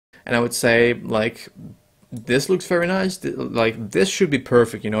and I would say like this looks very nice. Like this should be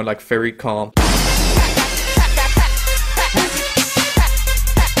perfect, you know, like very calm.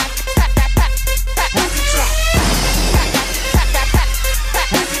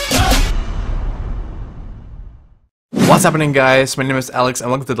 What's happening, guys? My name is Alex and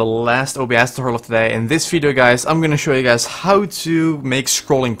welcome to the last OBS tutorial of today. In this video, guys, I'm gonna show you guys how to make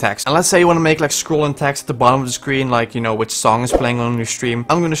scrolling text. And let's say you want to make like scrolling text at the bottom of the screen, like, you know, which song is playing on your stream.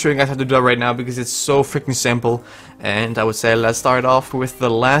 I'm gonna show you guys how to do that right now because it's so freaking simple. And I would say let's start off with the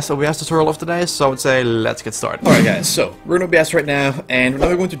last OBS tutorial of today. So I would say let's get started. Alright guys, so we're in OBS right now, and what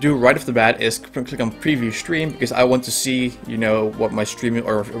we're going to do right off the bat is click on preview stream because I want to see, you know, what my streaming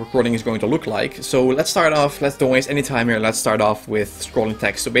or recording is going to look like. So let's start off, let's don't waste any time here, let's start off with scrolling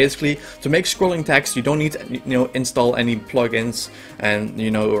text. So basically, to make scrolling text, you don't need to, you know, install any plugins and,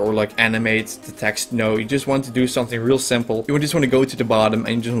 you know, or like animate the text. No, you just want to do something real simple. You just want to go to the bottom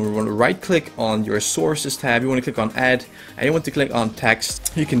and you just want to right click on your sources tab. You want to click on add and you want to click on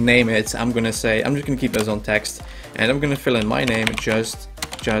text. You can name it. I'm just gonna keep this on text and I'm gonna fill in my name,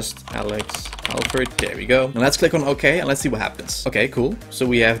 JustAlexHalford. There we go. And let's click on OK and let's see what happens. Okay, cool. So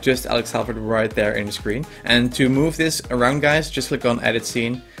we have JustAlexHalford right there in the screen. And to move this around, guys, just click on edit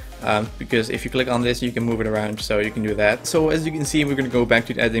scene. Because if you click on this, you can move it around, so you can do that. So as you can see, we're going to go back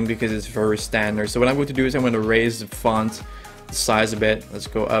to the editing because it's very standard. So what I'm going to do is I'm going to raise the font size a bit. Let's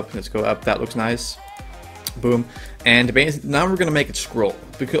go up. That looks nice. Boom. And now we're gonna make it scroll.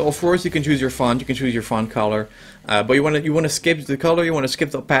 Because of course you can choose your font, you can choose your font color, but you wanna skip the color, you wanna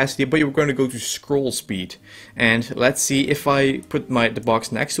skip the opacity, but you're going to go to scroll speed. And let's see if I put the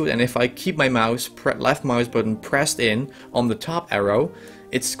box next to it, and if I keep my left mouse button pressed in on the top arrow,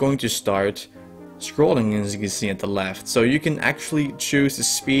 it's going to start scrolling, as you can see at the left. So you can actually choose the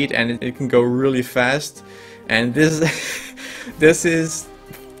speed, and it can go really fast. And this this is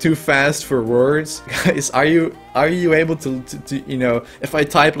too fast for words, guys. Are you able to you know, if I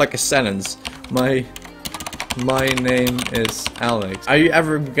type like a sentence, my name is Alex, are you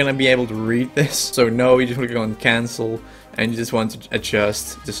ever gonna be able to read this? So no, you just want to go on cancel and you just want to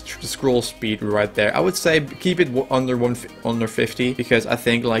adjust the scroll speed right there. I would say keep it under 50 because I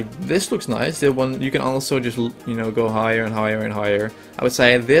think like this looks nice. The one you can also just, you know, go higher and higher and higher. I would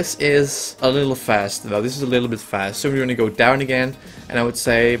say this is a little fast though. This is a little bit fast. So we're gonna go down again, and I would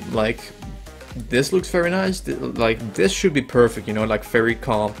say like this looks very nice. Like this should be perfect, you know, like very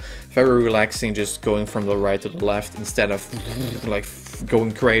calm, very relaxing, just going from the right to the left instead of like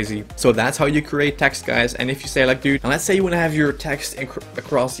going crazy. So that's how you create text, guys. And if you say like, dude, and let's say you want to have your text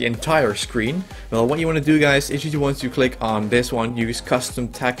across the entire screen, well, what you want to do, guys, is you want to click on this one, use custom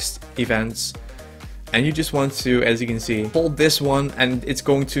text events, and you just want to, as you can see, hold this one and it's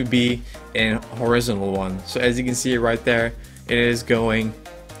going to be in horizontal one. So as you can see right there, it is going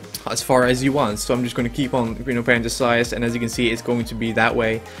as far as you want. So I'm just going to keep on, you know, playing the size, and as you can see, it's going to be that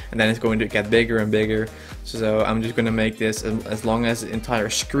way, and then it's going to get bigger and bigger. So I'm just going to make this as long as the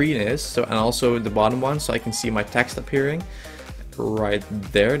entire screen is. So, and also the bottom one, so I can see my text appearing right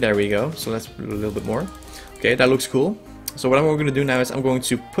there. There we go. So let's put a little bit more. Okay, that looks cool. So what I'm going to do now is I'm going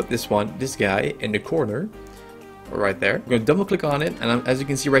to put this guy in the corner right there. I'm going to double click on it, and as you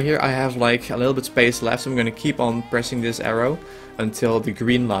can see right here, I have like a little bit space left, so I'm going to keep on pressing this arrow until the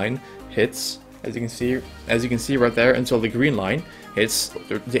green line hits, as you can see right there, until the green line hits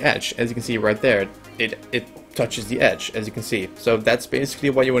the edge. As you can see right there, it touches the edge, as you can see. So that's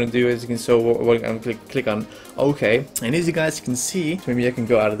basically what you want to do. As you can, so what I'm going to click on OK, and as you guys can see, maybe I can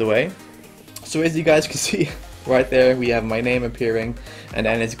go out of the way. So as you guys can see right there, we have my name appearing, and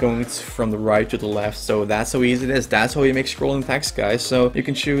then it's going from the right to the left. So that's how easy it is. That's how you make scrolling text, guys. So you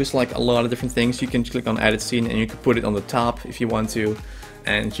can choose like a lot of different things. You can click on edit scene and you can put it on the top if you want to,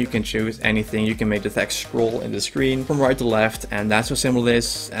 and you can choose anything. You can make the text scroll in the screen from right to left, and that's how simple it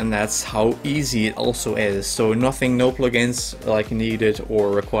is, and that's how easy it also is. So no plugins like needed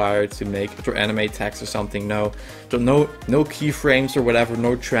or required to make or animate text or something. No keyframes or whatever,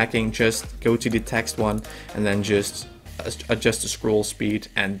 no tracking. Just go to the text one and then just adjust the scroll speed,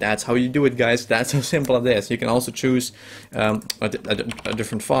 and that's how you do it, guys. That's how simple it is. You can also choose a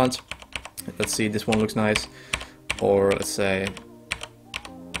different font. Let's see, this one looks nice, or let's say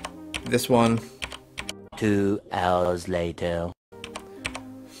this one. 2 hours later.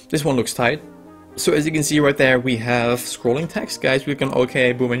 This one looks tight. So as you can see right there, we have scrolling text, guys. We can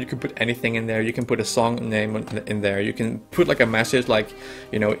OK, boom, and you can put anything in there. You can put a song name in there. You can put like a message like,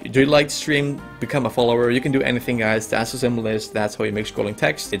 you know, do you like to stream? Become a follower. You can do anything, guys. That's how simple it is. That's how you make scrolling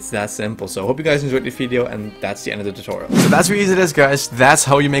text. It's that simple. So hope you guys enjoyed this video, and that's the end of the tutorial. So that's how easy it is, guys. That's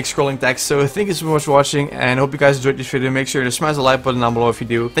how you make scrolling text. So thank you so much for watching, and hope you guys enjoyed this video. Make sure to smash the like button down below if you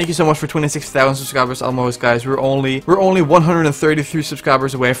do. Thank you so much for 26,000 subscribers almost, guys. We're only 133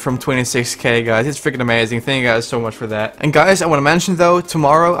 subscribers away from 26k, guys. It's freaking amazing. Thank you guys so much for that. And guys, I want to mention though,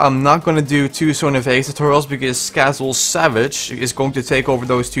 tomorrow I'm not going to do 2 Sony Vegas tutorials because Skazul Savage is going to take over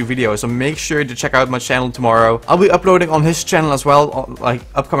those 2 videos. So make sure to check out my channel tomorrow. I'll be uploading on his channel as well, like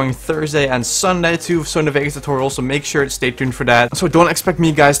upcoming Thursday and Sunday, 2 Sony Vegas tutorials. So make sure to stay tuned for that. So don't expect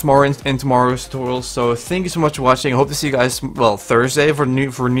me, guys, tomorrow in tomorrow's tutorials. So thank you so much for watching. I hope to see you guys, well, Thursday for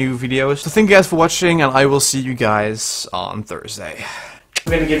new videos. So thank you guys for watching, and I will see you guys on Thursday.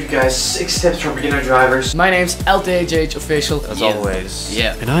 I'm gonna give you guys 6 tips for beginner drivers. My name's LTHH Official. As always.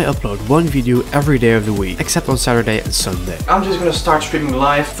 Yeah. And I upload 1 video every day of the week, except on Saturday and Sunday. I'm just gonna start streaming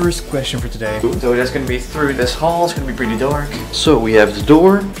live. First question for today. So that's gonna be through this hall. It's gonna be pretty dark. So we have the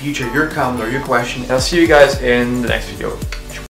door. Feature your comment or your question. I'll see you guys in the next video.